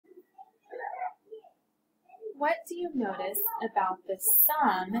What do you notice about the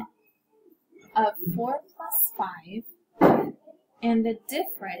sum of 4 plus 5 and the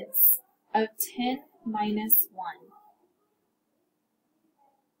difference of 10 minus 1?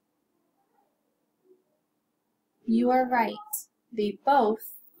 You are right. They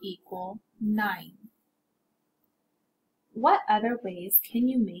both equal 9. What other ways can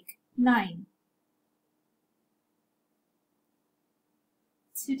you make 9?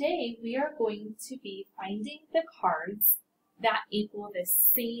 Today we are going to be finding the cards that equal the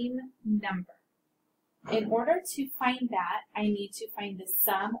same number. In order to find that, I need to find the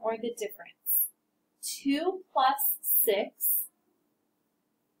sum or the difference. 2 plus 6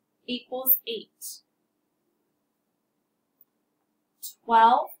 equals 8.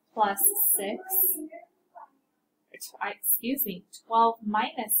 12 plus 6, 12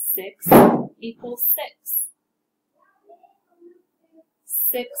 minus 6 equals 6.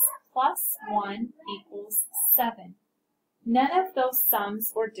 6 plus 1 equals 7. None of those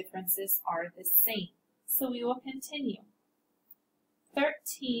sums or differences are the same, so we will continue.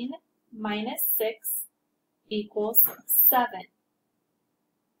 13 minus 6 equals 7.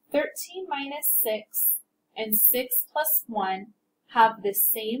 13 minus 6 and 6 plus 1 have the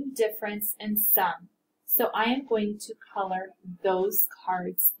same difference and sum, so I am going to color those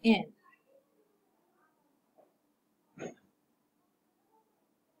cards in.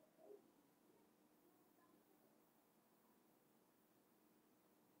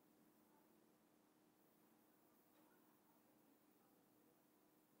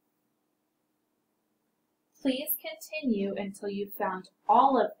 Please continue until you found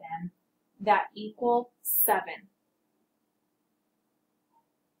all of them that equal 7.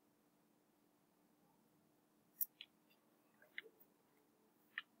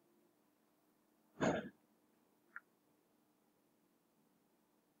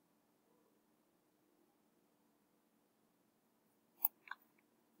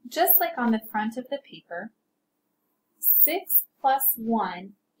 Just like on the front of the paper, 6 plus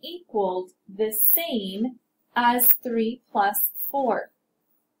 1 equaled the same as 3 plus 4.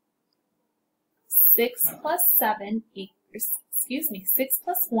 6 plus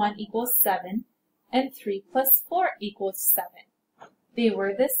 1 equals 7, and 3 plus 4 equals 7. They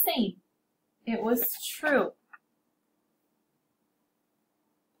were the same. It was true.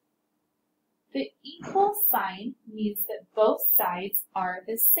 The equal sign means that both sides are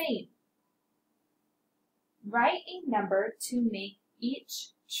the same. Write a number to make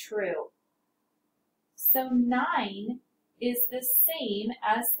each true. So 9 is the same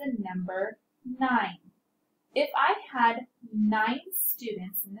as the number 9. If I had 9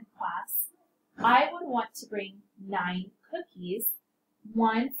 students in the class, I would want to bring 9 cookies,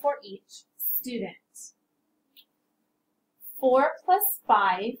 1 for each student. 4 plus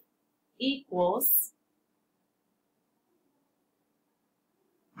 5 equals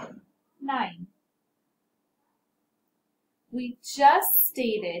 9. We just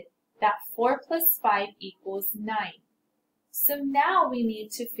stated that 4 plus 5 equals 9. So now we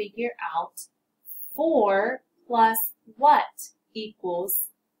need to figure out 4 plus what equals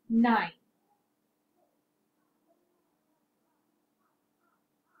 9.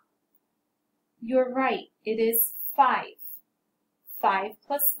 You're right, it is 5. 5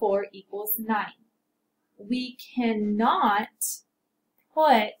 plus 4 equals 9. We cannot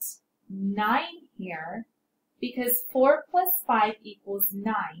put 9 here because 4 plus 5 equals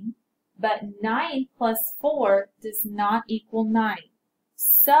 9, but 9 plus 4 does not equal 9.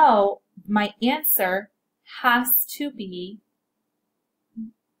 So my answer has to be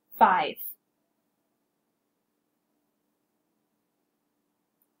 5.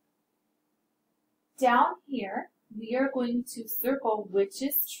 Down here, we are going to circle which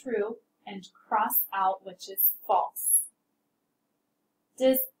is true and cross out which is false.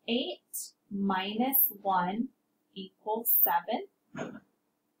 Does 8 minus 1 equal 7?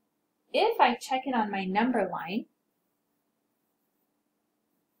 If I check it on my number line,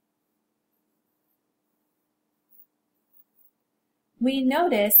 we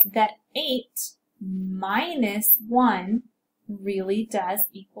notice that 8 minus 1 really does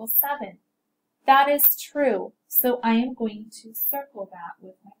equal 7. That is true, so I am going to circle that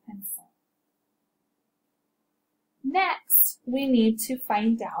with my pencil. Next, we need to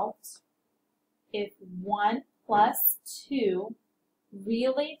find out if 1 plus 2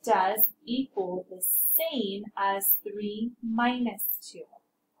 really does equal the same as 3 minus 2.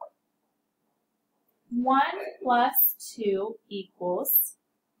 1 plus 2 equals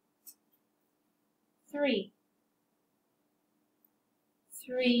 3.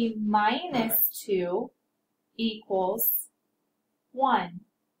 3 minus 2 equals 1.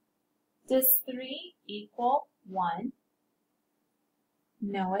 Does 3 equal 1.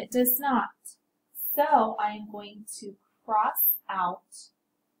 No, it does not. So I am going to cross out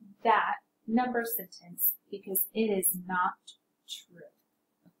that number sentence because it is not true.